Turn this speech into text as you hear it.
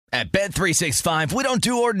At Bet365, we don't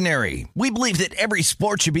do ordinary. We believe that every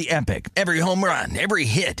sport should be epic. Every home run, every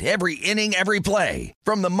hit, every inning, every play.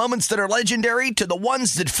 From the moments that are legendary to the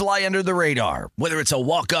ones that fly under the radar. Whether it's a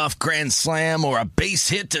walk-off grand slam or a base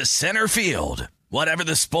hit to center field. Whatever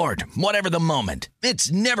the sport, whatever the moment.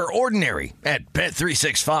 It's never ordinary at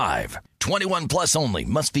Bet365. 21 plus only.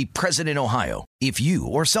 Must be present in Ohio. If you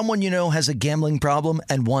or someone you know has a gambling problem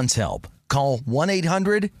and wants help, call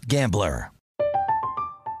 1-800-GAMBLER.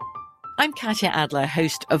 I'm Katya Adler,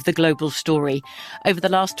 host of The Global Story. Over the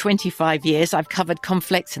last 25 years, I've covered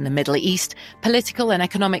conflicts in the Middle East, political and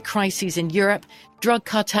economic crises in Europe, drug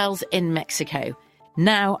cartels in Mexico.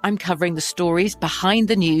 Now I'm covering the stories behind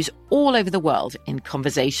the news all over the world in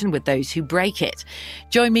conversation with those who break it.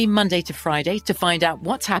 Join me Monday to Friday to find out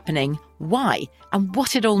what's happening, why, and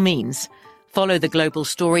what it all means. Follow The Global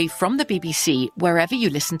Story from the BBC wherever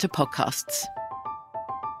you listen to podcasts.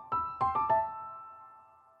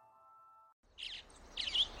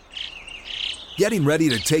 Getting ready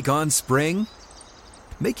to take on spring?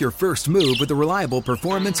 Make your first move with the reliable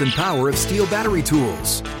performance and power of Steel battery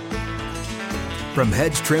tools. From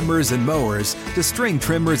hedge trimmers and mowers to string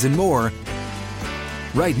trimmers and more,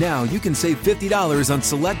 right now you can save $50 on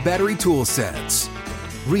select battery tool sets.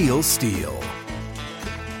 Real Steel.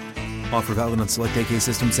 Offer valid on select AK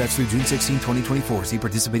system sets through June 16, 2024. See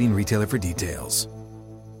participating retailer for details.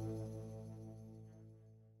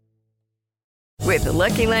 With the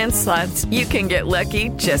Lucky Land Slots, you can get lucky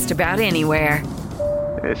just about anywhere.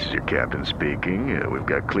 This is your captain speaking. We've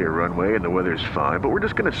got clear runway and the weather's fine, but we're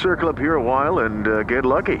just going to circle up here a while and get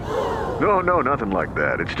lucky. No, nothing like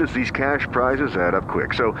that. It's just these cash prizes add up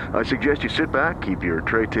quick. So I suggest you sit back, keep your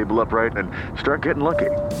tray table upright, and start getting lucky.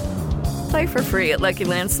 Play for free at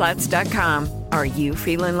LuckyLandSlots.com. Are you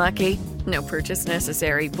feeling lucky? No purchase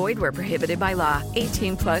necessary. Void where prohibited by law.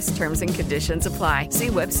 18 plus terms and conditions apply. See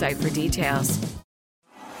website for details.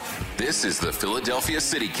 This is the Philadelphia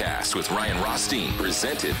CityCast with Ryan Rothstein,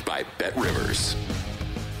 presented by BetRivers.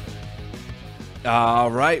 All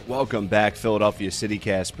right, welcome back, Philadelphia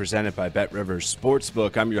CityCast, presented by BetRivers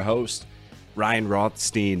Sportsbook. I'm your host, Ryan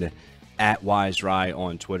Rothstein, at WiseRye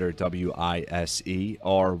on Twitter, WiseRye.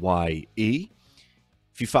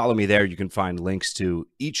 If you follow me there, you can find links to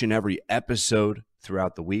each and every episode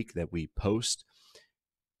throughout the week that we post,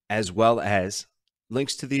 as well as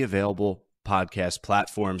links to the available podcast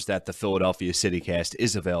platforms that the Philadelphia CityCast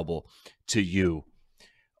is available to you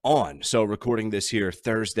on. So recording this here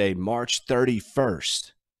Thursday, March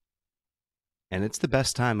 31st. And it's the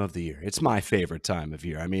best time of the year. It's my favorite time of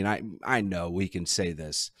year. I mean, I know we can say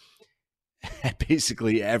this at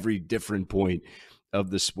basically every different point of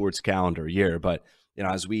the sports calendar year. But, you know,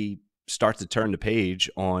 as we start to turn the page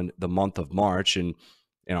on the month of March, and,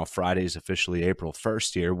 you know, Friday is officially April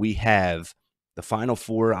 1st here, we have the Final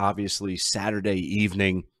Four, obviously, Saturday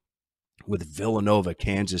evening with Villanova,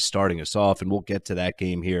 Kansas starting us off. And we'll get to that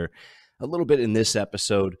game here a little bit in this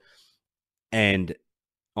episode. And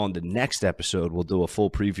on the next episode, we'll do a full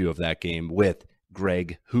preview of that game with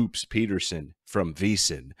Greg Hoops Peterson from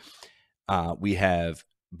VSiN. We have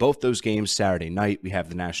both those games Saturday night. We have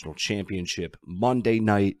the national championship Monday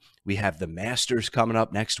night. We have the Masters coming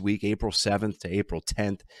up next week, April 7th to April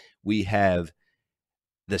 10th. We have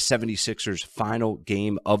the 76ers final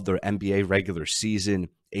game of the NBA regular season,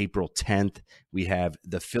 April 10th. We have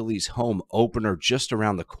the Phillies home opener just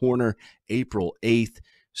around the corner, April 8th.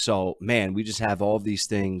 So, man, we just have all these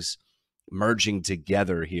things merging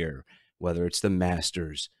together here, whether it's the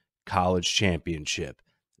Masters, college championship,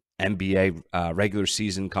 NBA regular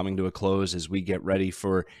season coming to a close as we get ready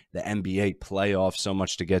for the NBA playoffs. So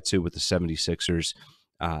much to get to with the 76ers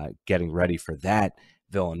getting ready for that.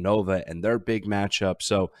 Villanova and their big matchup.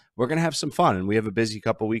 So we're going to have some fun, and we have a busy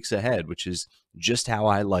couple weeks ahead, which is just how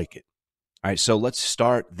I like it. All right, so let's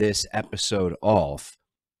start this episode off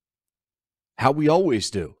how we always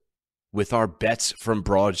do with our Bets from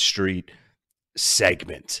Broad Street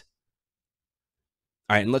segment.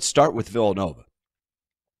 All right, and let's start with Villanova.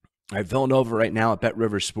 All right, Villanova right now at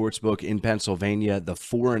BetRivers Sportsbook in Pennsylvania, the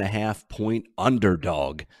 4.5-point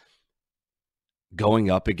underdog,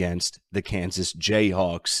 going up against the Kansas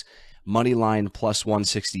Jayhawks. Money line plus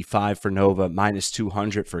 165 for Nova, minus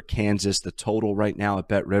 200 for Kansas. The total right now at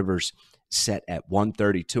BetRivers set at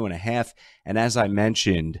 132.5. And as I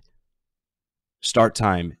mentioned, start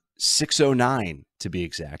time 6:09 to be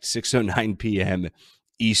exact, 6:09 p.m.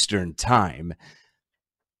 Eastern time.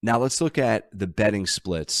 Now let's look at the betting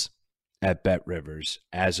splits at BetRivers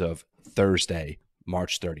as of Thursday,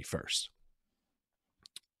 March 31st.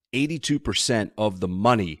 82% of the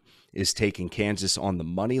money is taking Kansas on the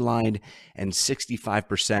money line, and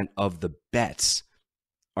 65% of the bets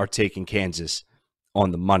are taking Kansas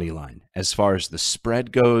on the money line. As far as the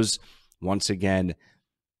spread goes, once again,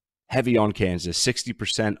 heavy on Kansas.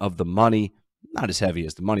 60% of the money, not as heavy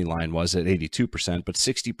as the money line was at 82%, but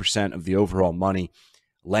 60% of the overall money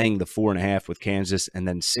laying the 4.5 with Kansas, and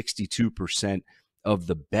then 62% of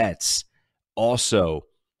the bets also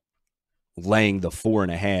laying the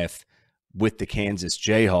 4.5 with the Kansas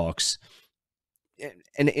Jayhawks.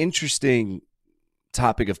 An interesting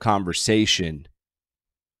topic of conversation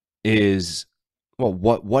is, well,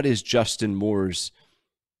 what is Justin Moore's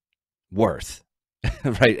worth?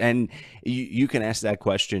 Right? And you can ask that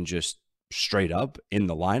question just straight up in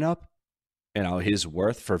the lineup, his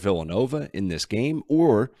worth for Villanova in this game,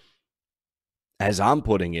 or as I'm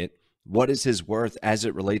putting it, what is his worth as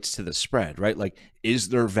it relates to the spread, right? Like, is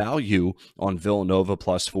there value on Villanova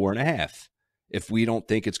plus 4.5 if we don't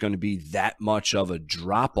think it's going to be that much of a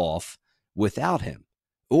drop-off without him?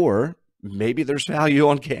 Or maybe there's value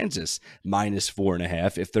on Kansas minus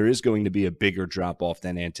 4.5 if there is going to be a bigger drop-off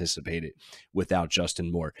than anticipated without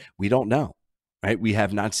Justin Moore. We don't know, right? We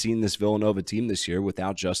have not seen this Villanova team this year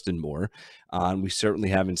without Justin Moore. We certainly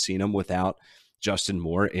haven't seen him without Justin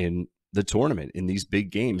Moore in the tournament, in these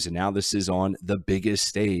big games. And now this is on the biggest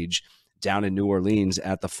stage down in New Orleans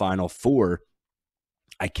at the Final Four.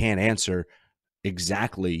 I can't answer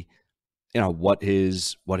exactly, what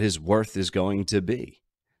his worth is going to be.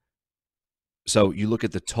 So you look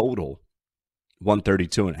at the total,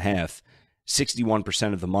 132.5,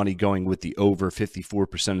 61% of the money going with the over,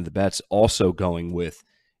 54% of the bets also going with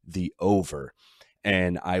the over.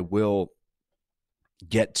 And I will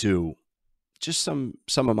get to just some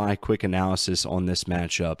of my quick analysis on this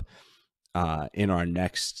matchup in our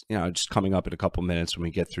next, just coming up in a couple minutes when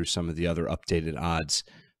we get through some of the other updated odds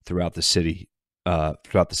throughout the city of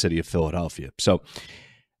Philadelphia. So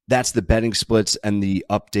that's the betting splits and the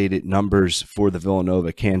updated numbers for the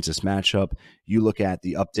Villanova-Kansas matchup. You look at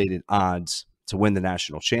the updated odds to win the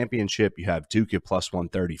national championship. You have Duke at plus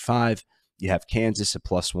 135. You have Kansas at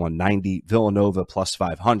plus 190, Villanova plus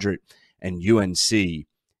 500, and UNC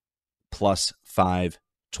plus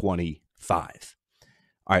 525.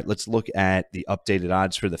 All right, let's look at the updated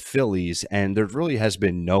odds for the Phillies, and there really has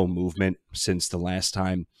been no movement since the last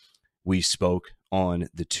time we spoke on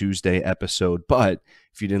the Tuesday episode. But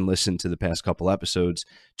if you didn't listen to the past couple episodes,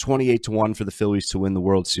 28-1 for the Phillies to win the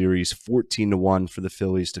World Series, 14-1 for the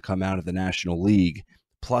Phillies to come out of the National League,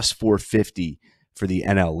 plus 450 for the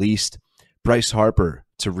NL East. Bryce Harper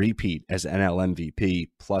to repeat as NL MVP,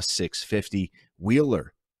 plus 650.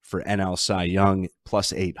 Wheeler for NL Cy Young,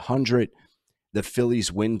 plus 800. The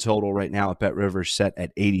Phillies win total right now at BetRivers set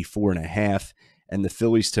at 84.5. And the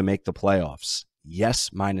Phillies to make the playoffs, yes,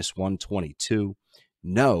 minus 122.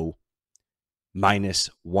 No, minus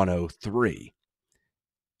 103.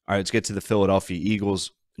 All right, let's get to the Philadelphia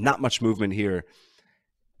Eagles. Not much movement here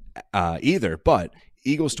either, but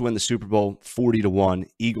Eagles to win the Super Bowl, 40-1.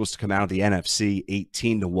 Eagles to come out of the NFC,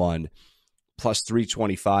 18-1. Plus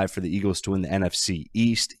 325 for the Eagles to win the NFC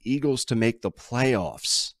East. Eagles to make the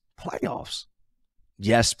playoffs.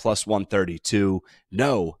 Yes, plus 132.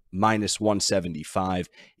 No, minus 175.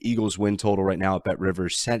 Eagles win total right now at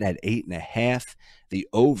BetRivers set at 8.5. The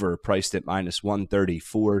over priced at minus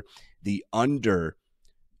 134. The under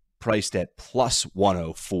priced at plus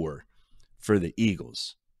 104 for the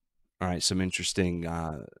Eagles. All right, some interesting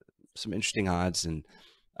odds and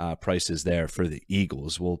prices there for the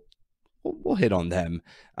Eagles. We'll hit on them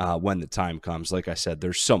when the time comes. Like I said,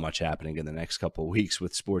 there's so much happening in the next couple of weeks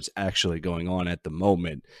with sports actually going on at the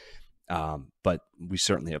moment. But we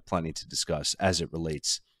certainly have plenty to discuss as it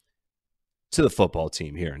relates to the football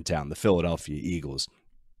team here in town, the Philadelphia Eagles.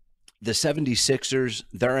 The 76ers,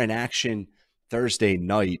 they're in action Thursday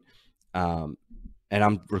night. And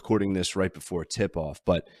I'm recording this right before tip-off,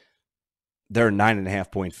 but they're a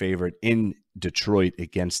 9.5-point favorite in Detroit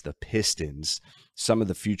against the Pistons. Some of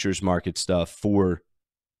the futures market stuff for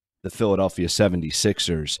the Philadelphia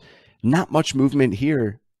 76ers. Not much movement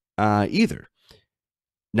here either.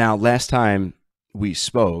 Now, last time we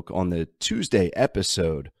spoke on the Tuesday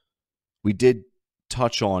episode, we did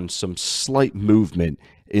touch on some slight movement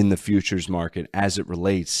in the futures market as it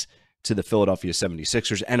relates to the Philadelphia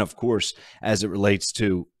 76ers and, of course, as it relates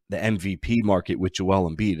to the MVP market with Joel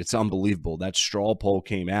Embiid. It's unbelievable. That straw poll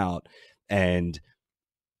came out and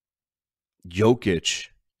Jokic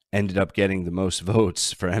ended up getting the most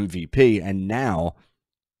votes for MVP, and now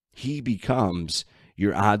he becomes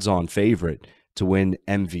your odds-on favorite to win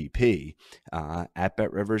MVP at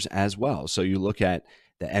BetRivers as well. So you look at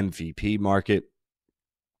the MVP market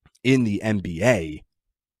in the NBA,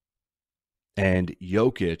 and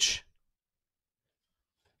Jokic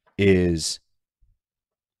is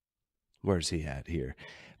Where's he at here?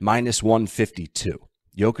 Minus 152.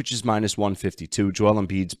 Jokic is minus 152. Joel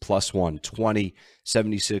Embiid's plus 120.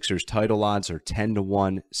 76ers title odds are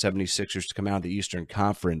 10-1. 76ers to come out of the Eastern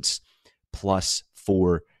Conference plus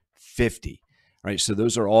 450. All right, so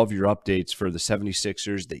those are all of your updates for the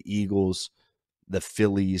 76ers, the Eagles, the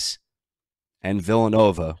Phillies, and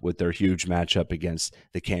Villanova with their huge matchup against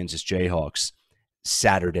the Kansas Jayhawks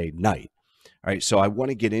Saturday night. All right, so I want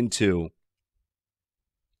to get into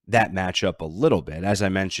that matchup a little bit. As I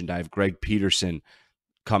mentioned, I have Greg Peterson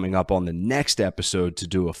coming up on the next episode to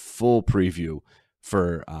do a full preview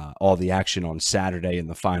for all the action on Saturday in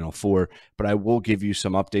the Final Four. But I will give you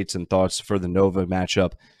some updates and thoughts for the Nova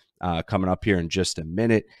matchup coming up here in just a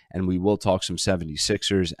minute. And we will talk some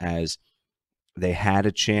 76ers as they had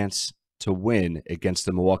a chance to win against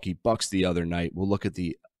the Milwaukee Bucks the other night. We'll look at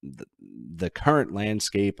the current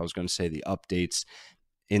landscape. I was going to say the updates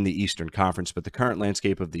in the Eastern Conference, but the current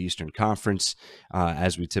landscape of the Eastern Conference,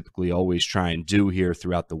 as we typically always try and do here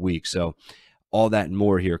throughout the week. So all that and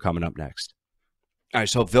more here coming up next. All right,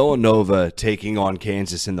 so Villanova taking on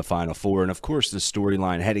Kansas in the Final Four. And, of course, the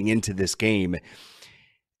storyline heading into this game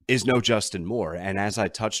is no Justin Moore. And as I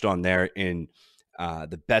touched on there in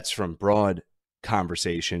the Bets from Broad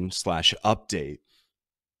conversation / update,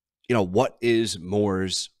 you know, what is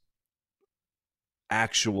Moore's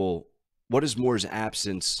absence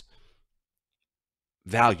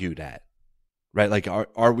valued at, right? Like,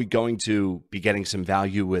 are we going to be getting some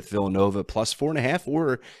value with Villanova plus 4.5,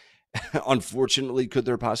 or unfortunately, could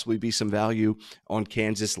there possibly be some value on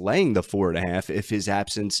Kansas laying the 4.5 if his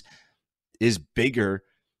absence is bigger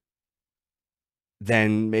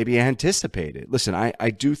than maybe anticipated? Listen,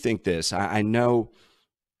 I do think this. I know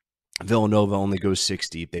Villanova only goes 6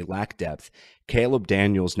 deep. They lack depth. Caleb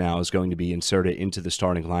Daniels now is going to be inserted into the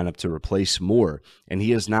starting lineup to replace Moore, and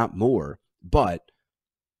he is not Moore, but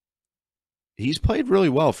he's played really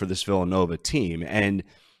well for this Villanova team. And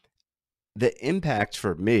the impact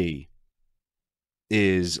for me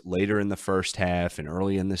is later in the first half and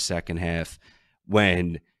early in the second half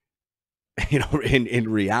when, you know, in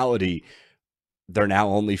reality, they're now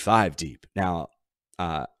only 5 deep. Now,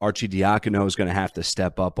 Archie Diacono is going to have to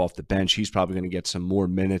step up off the bench. He's probably going to get some more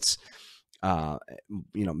minutes.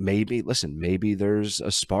 You know, maybe there's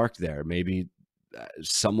a spark there. Maybe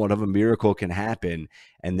somewhat of a miracle can happen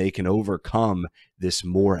and they can overcome this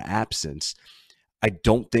Moore absence. I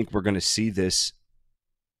don't think we're going to see this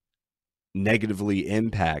negatively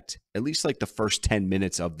impact at least like the first 10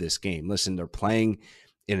 minutes of this game. Listen, they're playing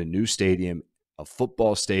in a new stadium, a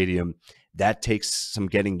football stadium. That takes some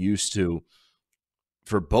getting used to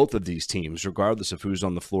for both of these teams, regardless of who's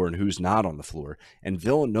on the floor and who's not on the floor. And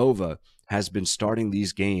Villanova has been starting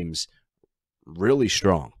these games really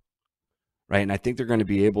strong, right? And I think they're going to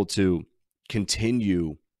be able to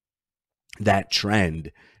continue that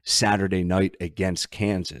trend Saturday night against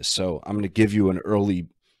Kansas. So I'm going to give you an early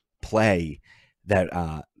play that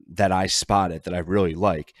I spotted that I really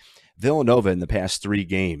like. Villanova in the past 3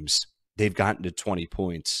 games, they've gotten to 20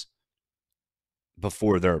 points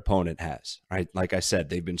before their opponent has, right? Like I said,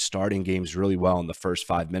 they've been starting games really well in the first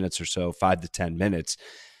 5 minutes or so, 5 to 10 minutes.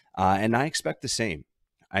 And I expect the same.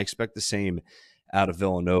 I expect the same out of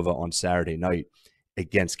Villanova on Saturday night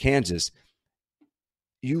against Kansas.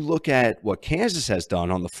 You look at what Kansas has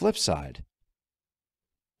done on the flip side.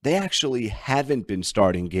 They actually haven't been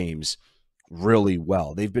starting games really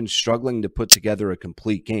well. They've been struggling to put together a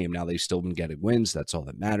complete game. Now, they've still been getting wins. That's all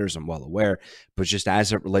that matters. I'm well aware. But just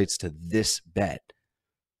as it relates to this bet,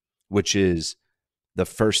 which is the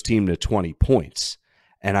first team to 20 points,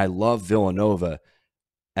 and I love Villanova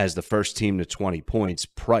as the first team to 20 points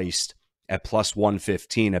priced at plus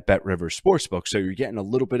 115 at BetRivers Sportsbook. So you're getting a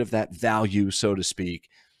little bit of that value, so to speak.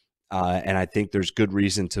 And I think there's good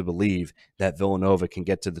reason to believe that Villanova can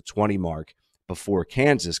get to the 20 mark before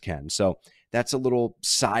Kansas can. So that's a little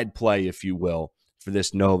side play, if you will, for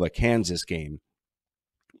this Nova-Kansas game.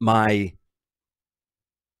 My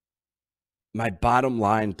bottom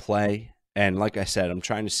line play, and like I said, I'm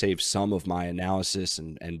trying to save some of my analysis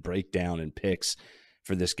and breakdown and picks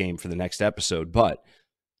for this game for the next episode, but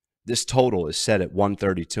this total is set at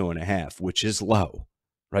 132.5, which is low,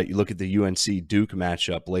 right? You look at the UNC-Duke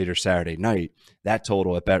matchup later Saturday night, that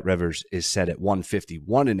total at BetRivers is set at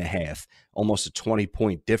 151.5, almost a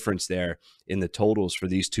 20-point difference there in the totals for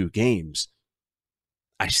these two games.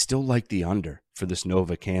 I still like the under for this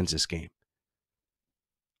Nova-Kansas game.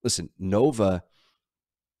 Listen, Nova,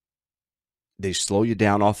 they slow you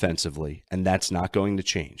down offensively, and that's not going to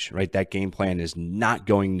change, right? That game plan is not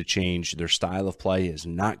going to change. Their style of play is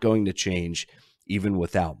not going to change even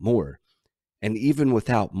without Moore. And even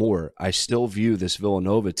without Moore, I still view this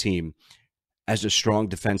Villanova team as a strong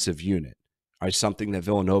defensive unit. Something that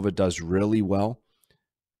Villanova does really well.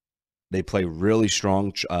 They play really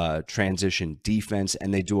strong transition defense,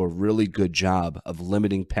 and they do a really good job of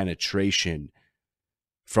limiting penetration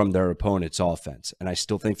from their opponent's offense. And I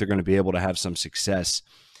still think they're going to be able to have some success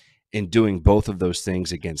in doing both of those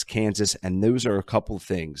things against Kansas. And those are a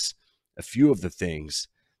few of the things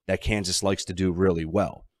that Kansas likes to do really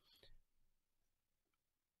well.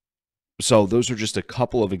 So those are just a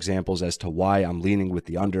couple of examples as to why I'm leaning with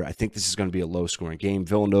the under. I think this is going to be a low-scoring game.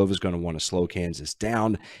 Villanova is going to want to slow Kansas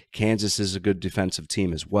down. Kansas is a good defensive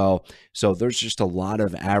team as well. So there's just a lot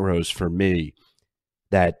of arrows for me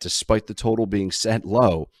that, despite the total being set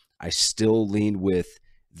low, I still lean with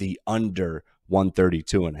the under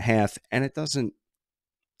 132.5. And it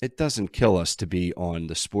doesn't kill us to be on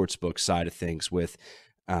the sportsbook side of things with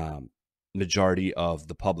majority of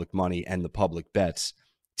the public money and the public bets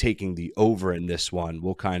taking the over in this one.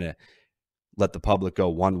 We'll kind of let the public go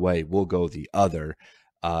one way. We'll go the other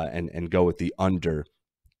and go with the under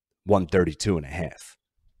 132.5.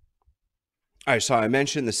 All right, so I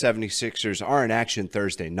mentioned the 76ers are in action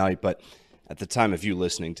Thursday night, but at the time of you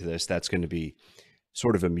listening to this, that's going to be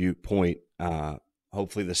sort of a moot point.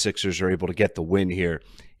 Hopefully the Sixers are able to get the win here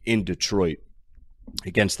in Detroit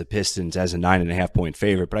against the Pistons as a 9.5-point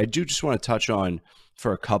favorite. But I do just want to touch on,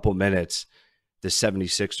 for a couple minutes, the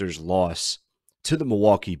 76ers loss to the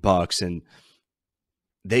Milwaukee Bucks, and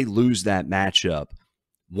they lose that matchup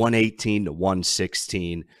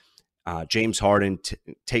 118-116. James Harden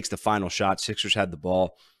takes the final shot. Sixers had the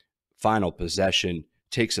ball, final possession,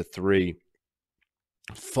 takes a three,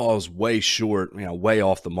 falls way short, way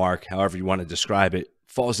off the mark, however you want to describe it,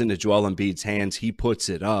 falls into Joel Embiid's hands. He puts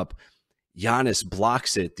it up. Giannis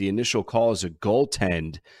blocks it. The initial call is a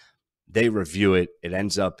goaltend. They review it. It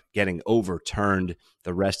ends up getting overturned.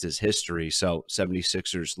 The rest is history. So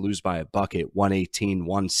 76ers lose by a bucket,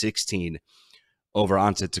 118-116 over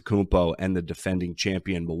Antetokounmpo and the defending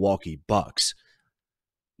champion Milwaukee Bucks.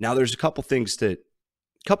 Now, there's a couple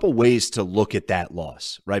ways to look at that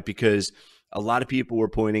loss, right? Because a lot of people were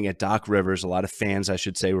pointing at Doc Rivers. A lot of fans, I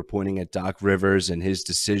should say, were pointing at Doc Rivers and his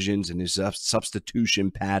decisions and his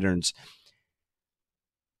substitution patterns,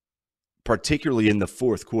 particularly in the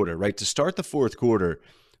fourth quarter, right? To start the fourth quarter,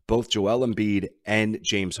 both Joel Embiid and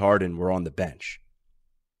James Harden were on the bench.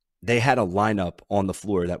 They had a lineup on the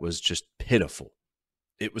floor that was just pitiful.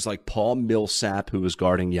 It was like Paul Millsap, who was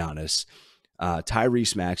guarding Giannis,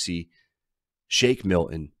 Tyrese Maxey, Shake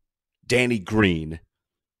Milton, Danny Green,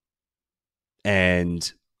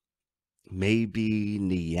 and maybe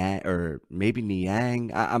Niang.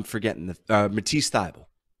 I'm forgetting Matisse Thybulle.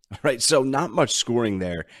 All right, so not much scoring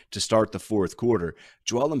there to start the fourth quarter.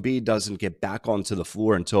 Joel Embiid doesn't get back onto the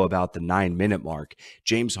floor until about the 9-minute mark.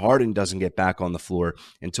 James Harden doesn't get back on the floor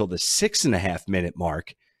until the 6.5-minute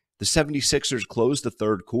mark. The 76ers closed the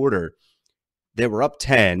third quarter. They were up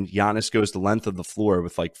 10. Giannis goes the length of the floor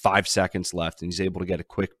with like 5 seconds left, and he's able to get a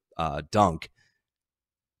quick dunk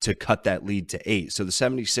to cut that lead to 8. So the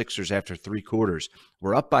 76ers, after 3 quarters,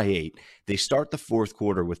 were up by 8. They start the fourth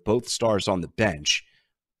quarter with both stars on the bench.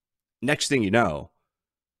 Next thing you know,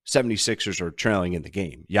 76ers are trailing in the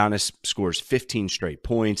game. Giannis scores 15 straight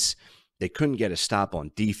points. They couldn't get a stop on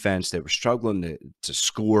defense. They were struggling to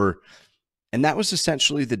score. And that was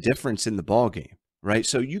essentially the difference in the ballgame, right?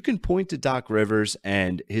 So you can point to Doc Rivers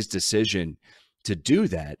and his decision to do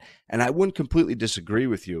that, and I wouldn't completely disagree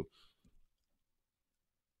with you.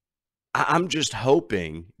 I'm just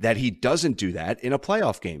hoping that he doesn't do that in a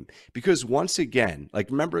playoff game, because once again,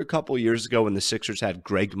 like, remember a couple of years ago when the Sixers had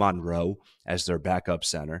Greg Monroe as their backup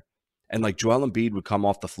center, and like Joel Embiid would come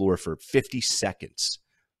off the floor for 50 seconds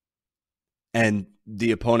and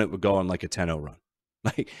the opponent would go on like a 10-0 run.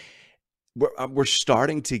 Like, we're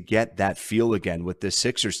starting to get that feel again with this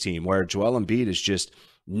Sixers team, where Joel Embiid is just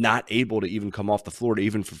not able to even come off the floor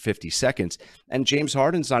even for 50 seconds. And James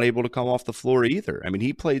Harden's not able to come off the floor either. I mean,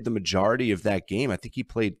 he played the majority of that game. I think he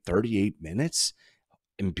played 38 minutes.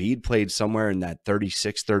 Embiid played somewhere in that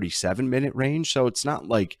 36, 37-minute range. So it's not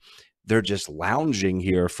like they're just lounging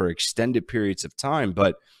here for extended periods of time,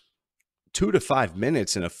 but 2 to 5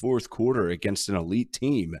 minutes in a fourth quarter against an elite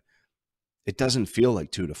team, it doesn't feel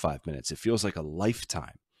like 2 to 5 minutes. It feels like a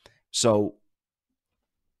lifetime. So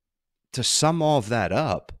to sum all of that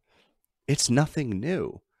up, it's nothing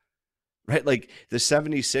new, right? Like, the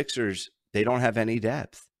 76ers, they don't have any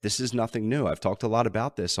depth. This is nothing new. I've talked a lot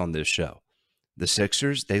about this on this show. The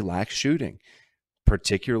Sixers, they lack shooting,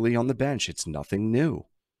 particularly on the bench. It's nothing new,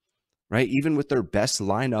 right? Even with their best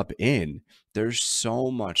lineup in, there's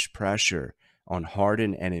so much pressure on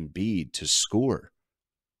Harden and Embiid to score.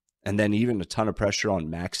 And then even a ton of pressure on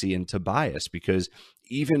Maxey and Tobias, because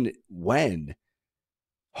even when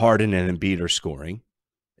Harden and Embiid are scoring,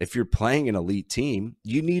 if you're playing an elite team,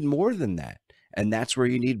 you need more than that. And that's where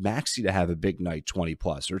you need Maxey to have a big night 20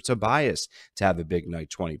 plus, or Tobias to have a big night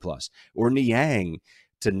 20 plus, or Niang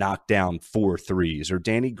to knock down 4 threes, or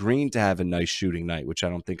Danny Green to have a nice shooting night, which I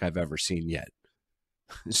don't think I've ever seen yet.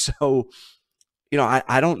 So,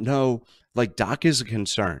 I don't know. Like, Doc is a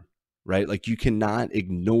concern, right? Like, you cannot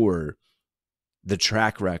ignore the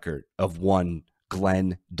track record of one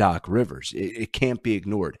Glenn Doc Rivers. It can't be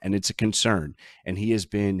ignored, and it's a concern. And he has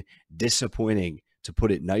been disappointing, to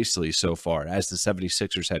put it nicely, so far as the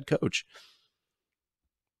 76ers head coach.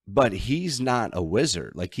 But he's not a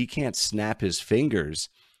wizard. Like, he can't snap his fingers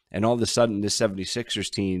and all of a sudden this 76ers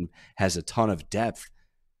team has a ton of depth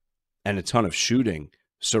and a ton of shooting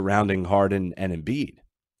surrounding Harden and Embiid,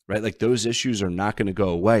 right? Like, those issues are not going to go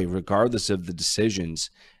away regardless of the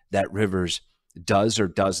decisions that Rivers does or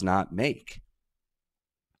does not make.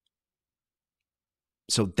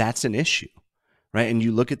 So that's an issue, right? And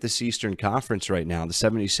you look at this Eastern Conference right now, the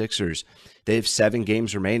 76ers, they have 7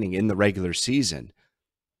 games remaining in the regular season.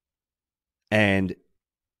 And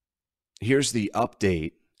here's the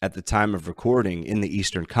update at the time of recording in the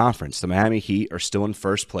Eastern Conference. The Miami Heat are still in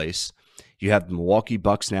first place. You have the Milwaukee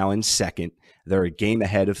Bucks now in second. They're a game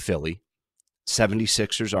ahead of Philly.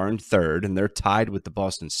 76ers are in third, and they're tied with the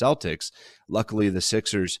Boston Celtics. Luckily, the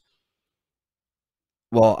Sixers,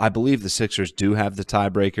 well, I believe the Sixers do have the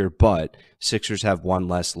tiebreaker, but Sixers have one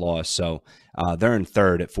less loss. So they're in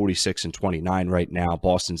third at 46-29 right now.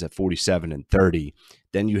 Boston's at 47-30.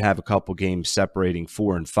 Then you have a couple games separating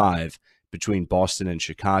 4 and 5 between Boston and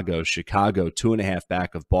Chicago. Chicago 2.5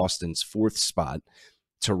 back of Boston's 4th spot.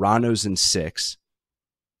 Toronto's in 6.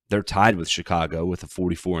 They're tied with Chicago with a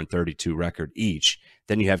 44-32 record each.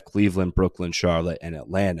 Then you have Cleveland, Brooklyn, Charlotte, and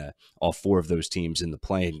Atlanta, all 4 of those teams in the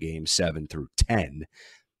play-in game, 7 through 10.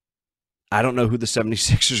 I don't know who the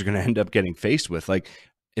 76ers are going to end up getting faced with. Like,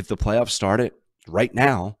 if the playoffs started right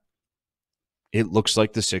now, it looks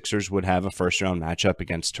like the Sixers would have a first-round matchup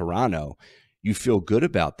against Toronto. You feel good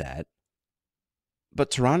about that. But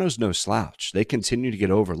Toronto's no slouch. They continue to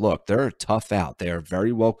get overlooked. They're a tough out. They are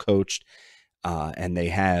very well coached. And they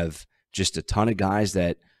have just a ton of guys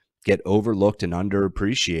that get overlooked and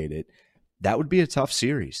underappreciated. That would be a tough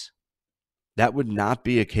series. That would not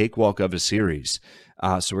be a cakewalk of a series.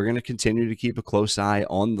 So we're going to continue to keep a close eye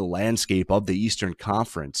on the landscape of the Eastern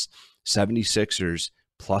Conference. 76ers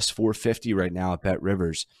plus 450 right now at Bet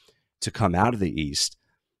Rivers to come out of the East,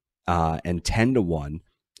 and 10-1,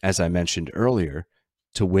 as I mentioned earlier,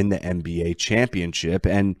 to win the NBA championship.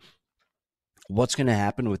 And what's going to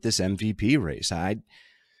happen with this MVP race?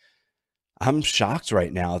 I'm shocked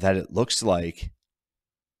right now that it looks like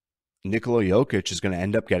Nikola Jokic is going to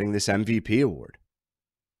end up getting this MVP award.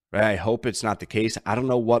 Right? I hope it's not the case. I don't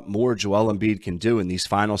know what more Joel Embiid can do in these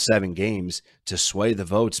final 7 games to sway the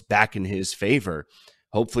votes back in his favor.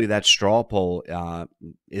 Hopefully that straw poll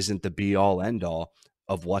isn't the be-all, end-all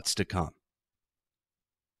of what's to come.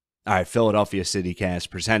 All right, Philadelphia CityCast,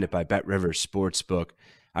 presented by Bet Rivers Sportsbook.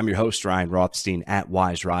 I'm your host, Ryan Rothstein, at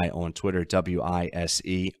WiseRye on Twitter, WiseRye.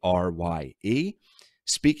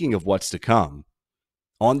 Speaking of what's to come,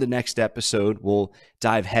 on the next episode, we'll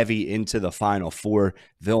dive heavy into the Final Four,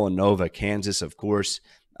 Villanova, Kansas, of course,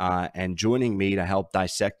 and joining me to help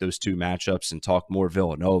dissect those 2 matchups and talk more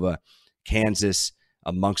Villanova, Kansas,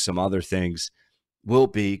 amongst some other things, will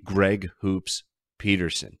be Greg Hoops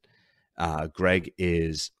Peterson. Greg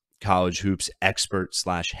is college hoops expert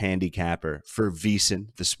 / handicapper for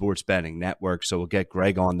VSiN, the sports betting network. So we'll get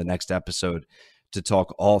Greg on the next episode to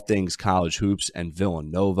talk all things college hoops and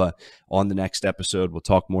Villanova. On the next episode, we'll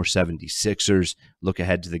talk more 76ers, look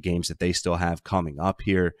ahead to the games that they still have coming up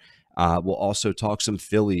here. We'll also talk some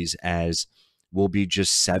Phillies, as we'll be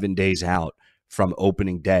just 7 days out from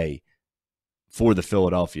opening day for the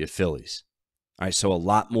Philadelphia Phillies. All right, so a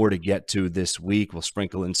lot more to get to this week. We'll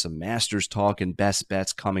sprinkle in some Masters talk and best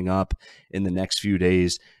bets coming up in the next few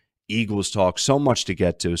days. Eagles talk, so much to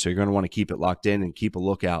get to. So you're going to want to keep it locked in and keep a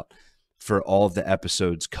lookout for all of the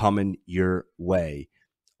episodes coming your way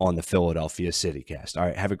on the Philadelphia CityCast. All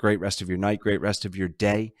right, have a great rest of your night, great rest of your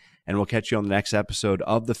day, and we'll catch you on the next episode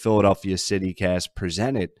of the Philadelphia CityCast,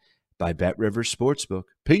 presented by Bet Rivers Sportsbook.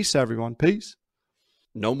 Peace, everyone. Peace.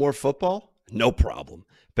 No more football? No problem.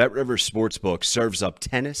 Bet Rivers Sportsbook serves up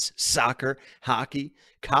tennis, soccer, hockey,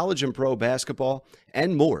 college and pro basketball,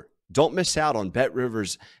 and more. Don't miss out on Bet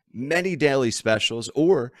Rivers' many daily specials,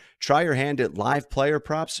 or try your hand at live player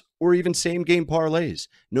props or even same game parlays.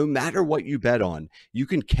 No matter what you bet on, you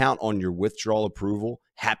can count on your withdrawal approval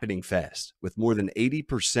happening fast, with more than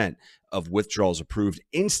 80% of withdrawals approved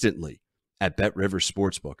instantly at BetRivers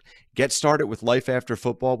Sportsbook. Get started with life after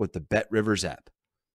football with the BetRivers app.